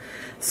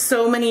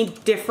so many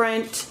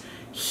different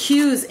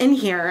hues in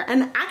here,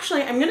 and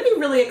actually I'm going to be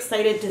really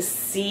excited to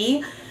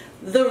see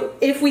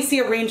if we see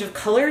a range of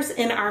colors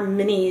in our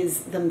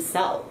minis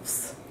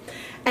themselves.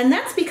 And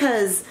that's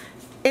because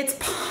it's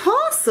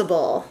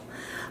possible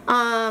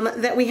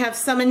that we have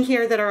some in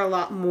here that are a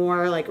lot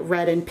more like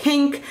red and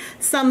pink,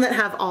 some that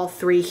have all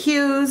three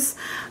hues.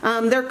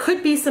 There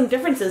could be some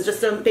differences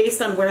just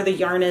based on where the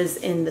yarn is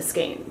in the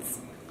skeins.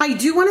 I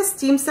do want to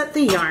steam set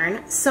the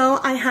yarn, so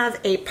I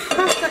have a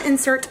pasta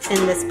insert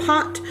in this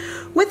pot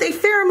with a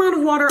fair amount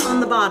of water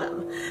on the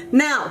bottom.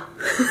 Now,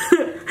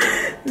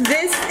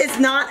 this is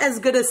not as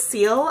good a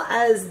seal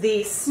as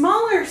the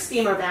smaller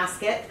steamer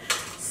basket,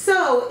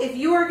 so if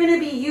you are going to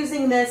be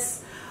using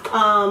this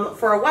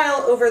for a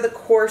while over the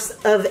course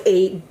of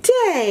a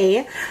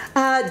day,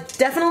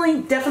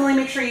 definitely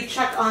make sure you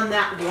check on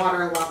that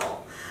water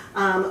level.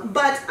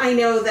 But I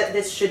know that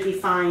this should be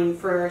fine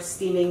for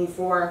steaming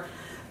for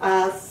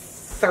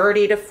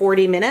 30 to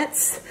 40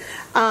 minutes.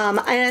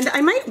 And I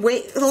might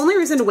wait, the only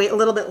reason to wait a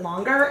little bit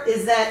longer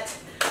is that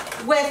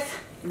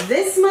with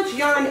this much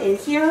yarn in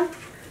here,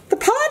 the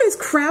pot is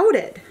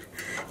crowded.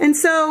 And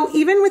so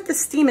even with the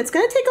steam, it's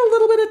gonna take a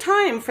little bit of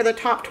time for the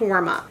top to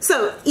warm up.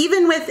 So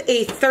even with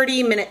a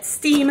 30-minute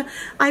steam,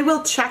 I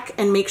will check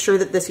and make sure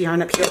that this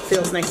yarn up here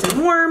feels nice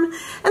and warm. And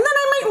then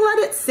I might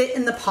let it sit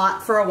in the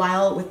pot for a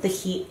while with the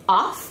heat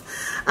off.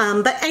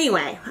 But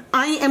anyway,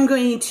 I am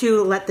going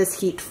to let this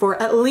heat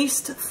for at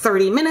least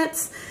 30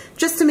 minutes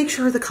just to make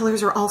sure the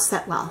colors are all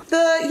set well.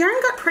 The yarn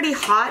got pretty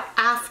hot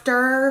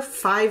after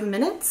 5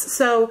 minutes,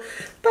 so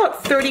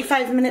about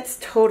 35 minutes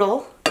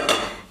total.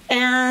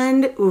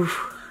 And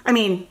I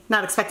mean,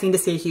 not expecting to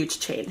see a huge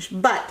change,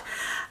 but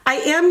I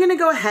am gonna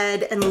go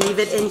ahead and leave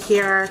it in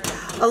here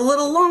a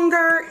little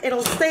longer.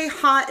 It'll stay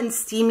hot and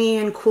steamy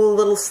and cool a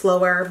little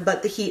slower,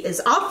 but the heat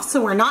is up,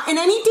 so we're not in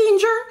any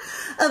danger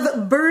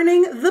of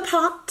burning the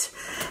pot.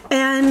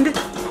 And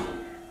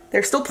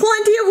there's still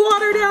plenty of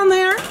water down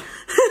there.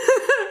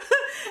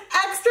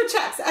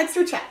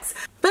 Extra checks.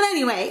 But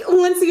anyway,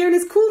 once the yarn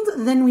is cooled,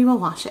 then we will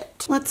wash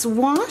it. Let's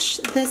wash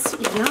this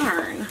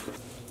yarn.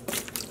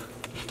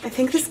 I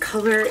think this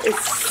color is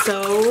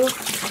so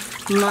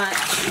much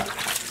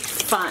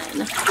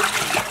fun.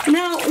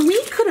 Now, we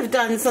could have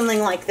done something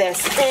like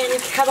this in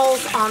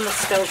kettles on the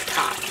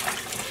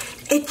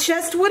stovetop. It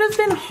just would have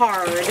been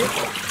hard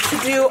to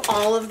do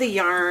all of the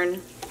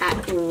yarn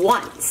at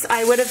once.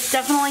 I would have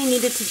definitely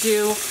needed to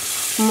do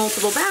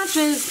multiple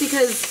batches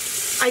because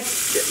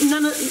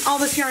all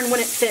this yarn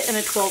wouldn't fit in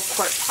a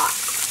 12-quart pot.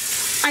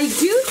 I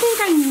do think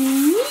I'm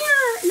near,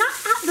 not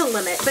at the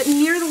limit, but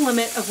near the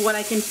limit of what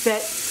I can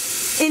fit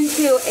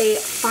into a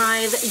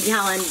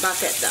 5-gallon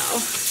bucket though.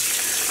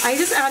 I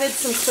just added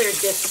some clear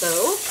dish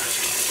soap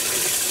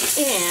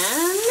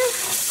and,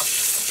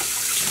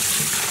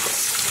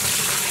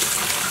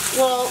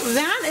 well,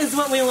 that is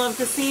what we love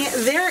to see.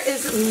 There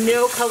is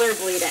no color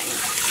bleeding.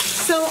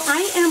 So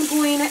I am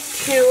going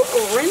to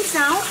rinse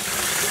out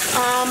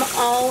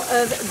all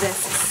of this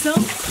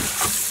soap,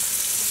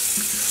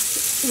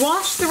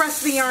 wash the rest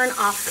of the yarn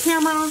off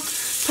camera,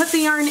 put the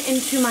yarn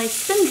into my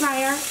spin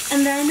dryer,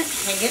 and then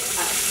hang it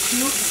up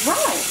to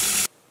dry.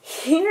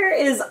 Here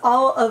is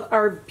all of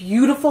our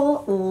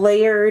beautiful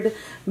layered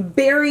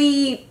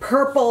berry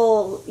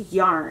purple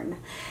yarn.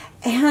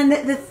 And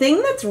the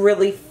thing that's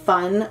really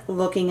fun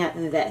looking at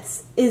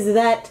this is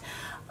that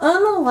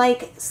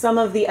unlike some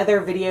of the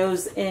other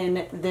videos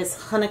in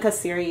this Chanukah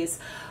series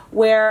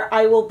where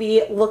I will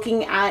be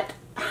looking at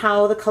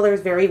how the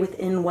colors vary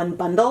within one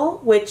bundle,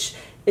 which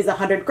is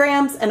 100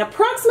 grams and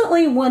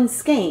approximately 1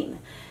 skein.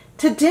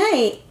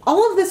 Today,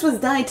 all of this was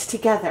dyed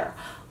together.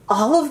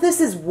 All of this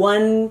is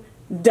one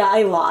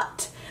dye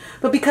lot.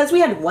 But because we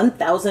had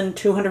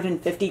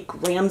 1,250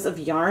 grams of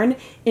yarn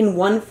in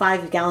one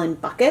 5-gallon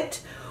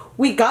bucket,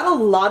 we got a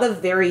lot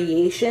of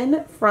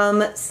variation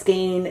from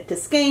skein to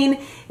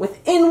skein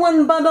within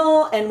one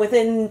bundle and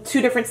within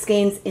 2 different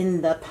skeins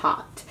in the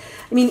pot.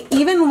 I mean,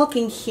 even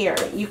looking here,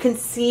 you can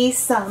see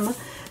some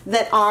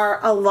that are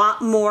a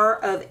lot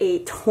more of a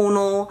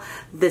tonal,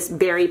 this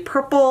berry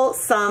purple,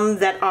 some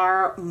that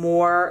are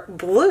more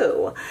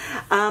blue,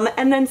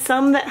 and then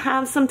some that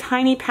have some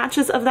tiny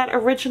patches of that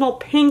original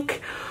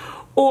pink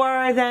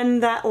or then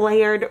that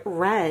layered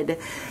red.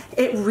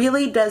 It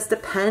really does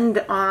depend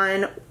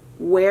on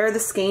where the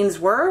skeins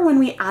were when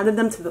we added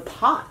them to the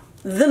pot.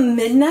 The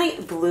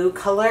midnight blue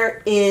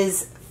color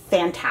is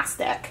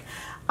fantastic.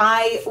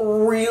 I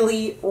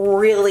really,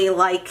 really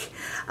like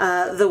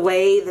the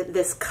way that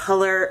this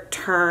color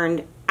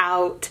turned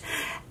out,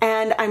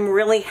 and I'm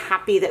really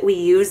happy that we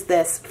used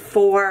this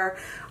for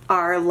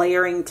our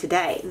layering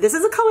today. This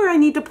is a color I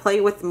need to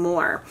play with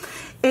more.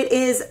 It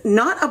is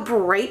not a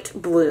bright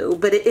blue,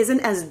 but it isn't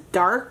as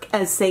dark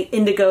as, say,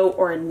 indigo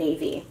or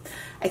navy.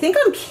 I think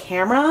on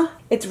camera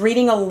it's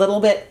reading a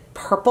little bit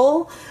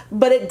purple,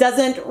 but it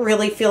doesn't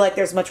really feel like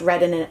there's much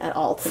red in it at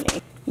all to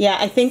me. Yeah,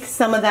 I think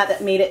some of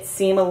that made it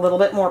seem a little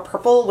bit more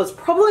purple was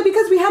probably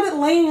because we had it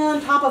laying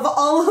on top of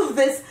all of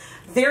this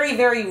very,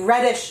 very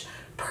reddish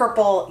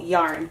purple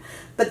yarn.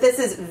 But this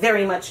is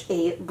very much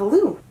a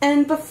blue.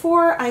 And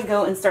before I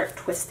go and start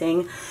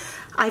twisting,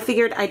 I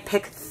figured I'd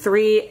pick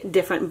 3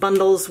 different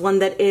bundles. One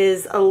that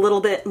is a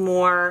little bit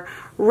more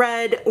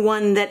red,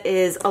 one that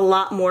is a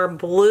lot more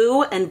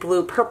blue and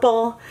blue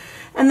purple,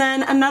 and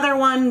then another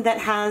one that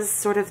has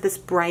sort of this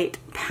bright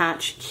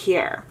patch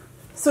here.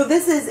 So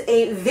this is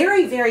a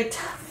very, very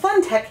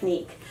fun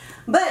technique,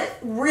 but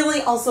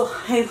really also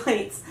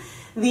highlights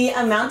the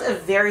amount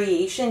of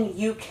variation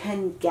you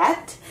can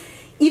get,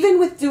 even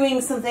with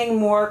doing something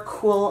more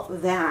cool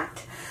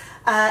that.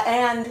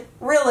 And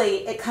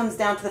really, it comes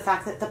down to the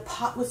fact that the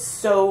pot was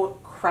so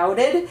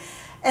crowded,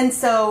 and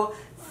so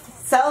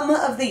some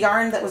of the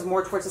yarn that was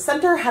more towards the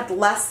center had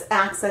less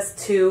access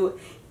to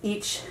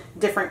each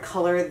different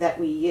color that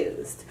we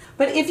used.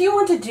 But if you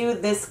want to do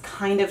this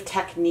kind of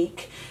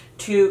technique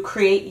to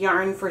create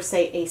yarn for,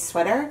 say, a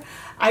sweater,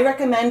 I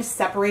recommend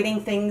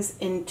separating things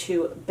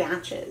into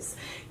batches.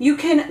 You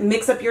can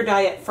mix up your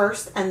dye at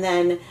first and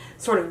then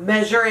sort of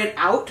measure it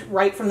out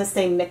right from the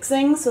same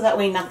mixing so that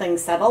way nothing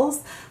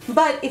settles.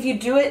 But if you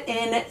do it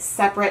in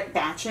separate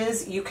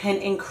batches, you can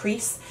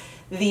increase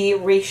the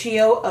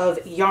ratio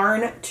of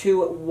yarn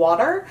to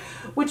water,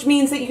 which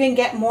means that you can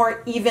get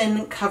more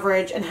even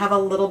coverage and have a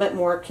little bit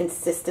more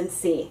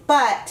consistency.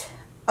 But,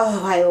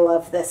 oh, I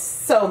love this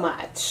so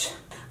much.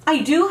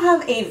 I do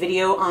have a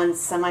video on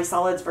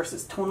semi-solids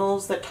versus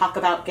tonals that talk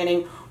about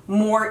getting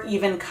more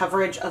even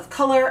coverage of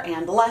color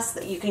and less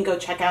that you can go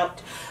check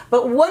out.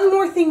 But one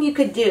more thing you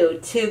could do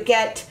to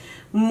get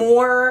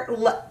more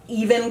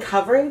even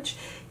coverage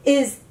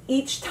is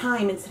each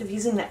time, instead of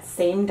using that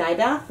same dye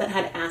bath that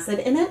had acid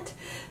in it,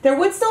 there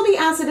would still be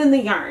acid in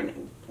the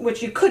yarn,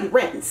 which you could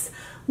rinse,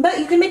 but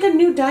you can make a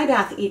new dye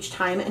bath each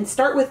time and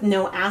start with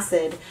no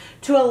acid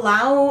to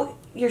allow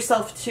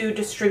yourself to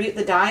distribute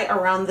the dye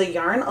around the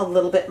yarn a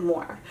little bit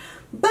more.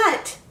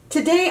 But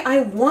today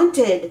I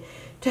wanted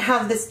to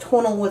have this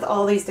tonal with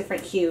all these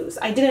different hues.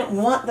 I didn't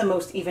want the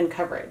most even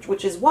coverage,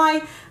 which is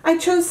why I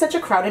chose such a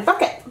crowded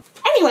bucket.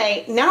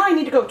 Anyway, now I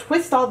need to go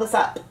twist all this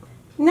up.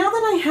 Now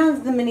that I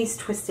have the minis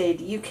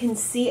twisted, you can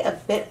see a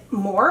bit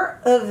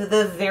more of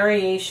the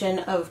variation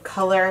of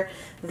color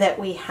that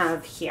we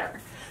have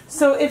here.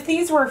 So if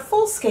these were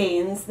full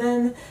skeins,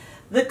 then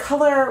the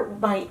color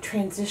might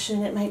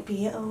transition. It might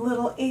be a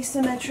little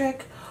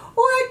asymmetric,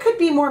 or it could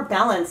be more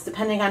balanced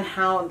depending on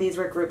how these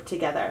were grouped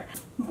together.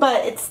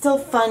 But it's still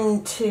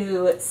fun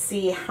to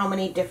see how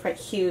many different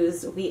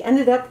hues we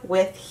ended up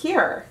with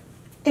here.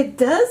 It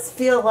does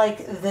feel like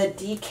the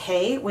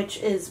DK, which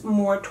is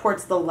more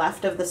towards the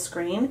left of the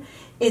screen,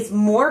 is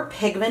more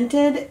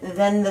pigmented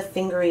than the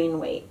fingering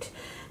weight.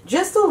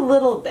 Just a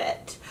little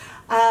bit.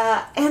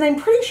 And I'm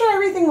pretty sure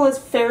everything was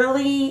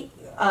fairly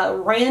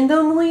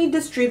randomly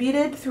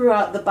distributed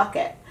throughout the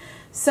bucket.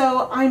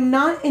 So I'm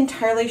not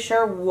entirely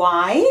sure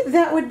why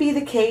that would be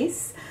the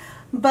case,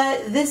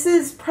 but this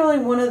is probably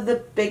one of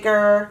the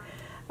bigger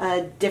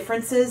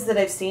differences that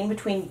I've seen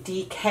between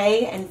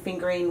DK and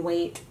fingering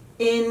weight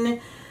in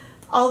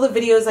all the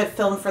videos I've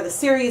filmed for the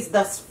series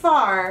thus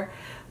far,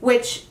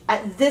 which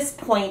at this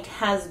point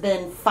has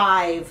been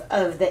 5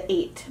 of the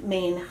 8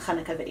 main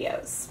Chanukah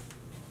videos.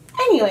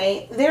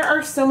 Anyway, there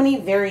are so many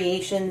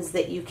variations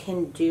that you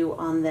can do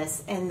on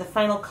this, and the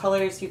final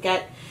colors you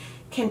get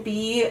can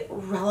be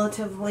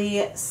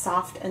relatively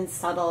soft and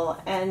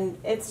subtle, and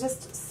it's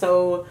just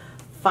so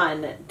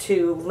fun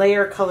to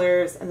layer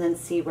colors and then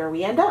see where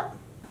we end up.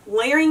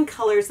 Layering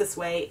colors this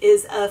way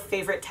is a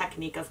favorite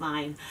technique of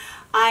mine.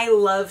 I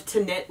love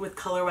to knit with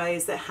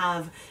colorways that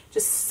have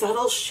just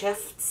subtle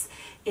shifts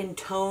in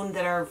tone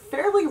that are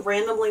fairly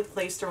randomly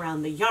placed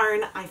around the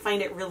yarn. I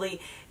find it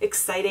really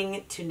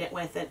exciting to knit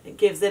with. It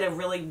gives it a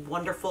really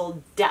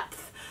wonderful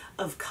depth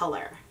of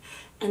color.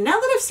 And now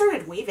that I've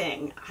started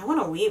weaving, I want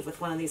to weave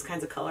with one of these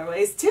kinds of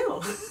colorways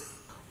too.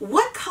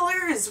 What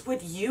colors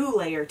would you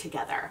layer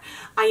together?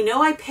 I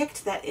know I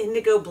picked that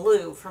indigo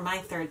blue for my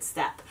third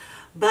step,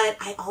 but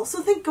I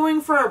also think going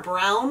for a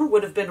brown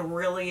would have been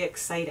really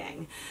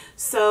exciting.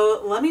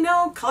 So let me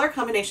know color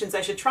combinations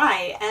I should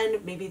try,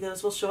 and maybe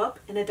those will show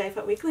up in a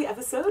Dyepot Weekly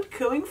episode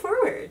going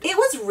forward. It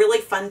was really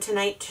fun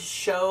tonight to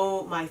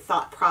show my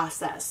thought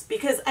process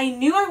because I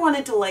knew I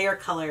wanted to layer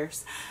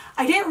colors.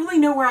 I didn't really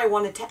know where I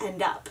wanted to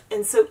end up,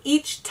 and so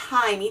each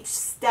time, each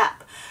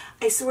step,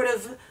 I sort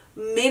of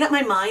made up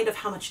my mind of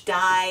how much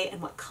dye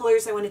and what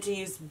colors I wanted to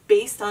use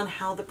based on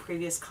how the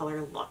previous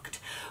color looked,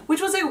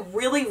 which was a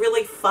really,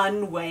 really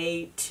fun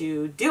way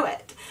to do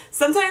it.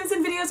 Sometimes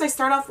in videos I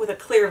start off with a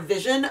clear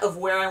vision of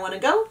where I want to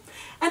go,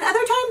 and other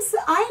times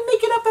I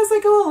make it up as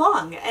I go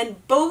along,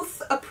 and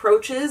both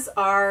approaches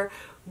are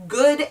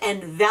good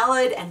and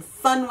valid and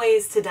fun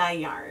ways to dye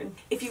yarn.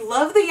 If you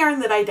love the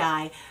yarn that I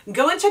dye,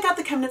 go and check out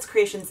the ChemKnits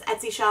Creations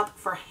Etsy shop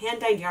for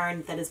hand-dyed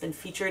yarn that has been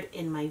featured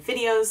in my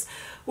videos,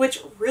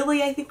 which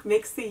really I think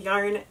makes the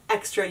yarn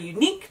extra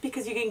unique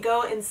because you can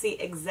go and see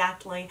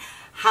exactly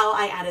how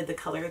I added the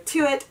color to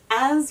it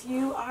as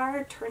you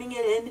are turning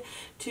it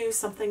into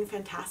something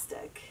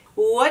fantastic.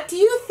 What do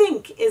you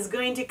think is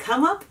going to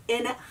come up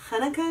in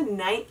Hanukkah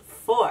Night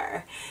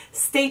 4?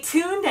 Stay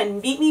tuned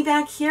and meet me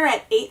back here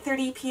at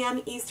 8:30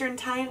 p.m. Eastern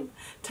Time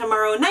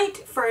tomorrow night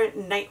for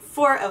Night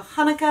 4 of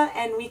Hanukkah,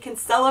 and we can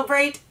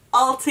celebrate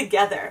all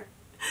together.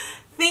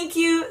 Thank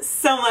you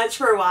so much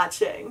for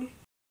watching.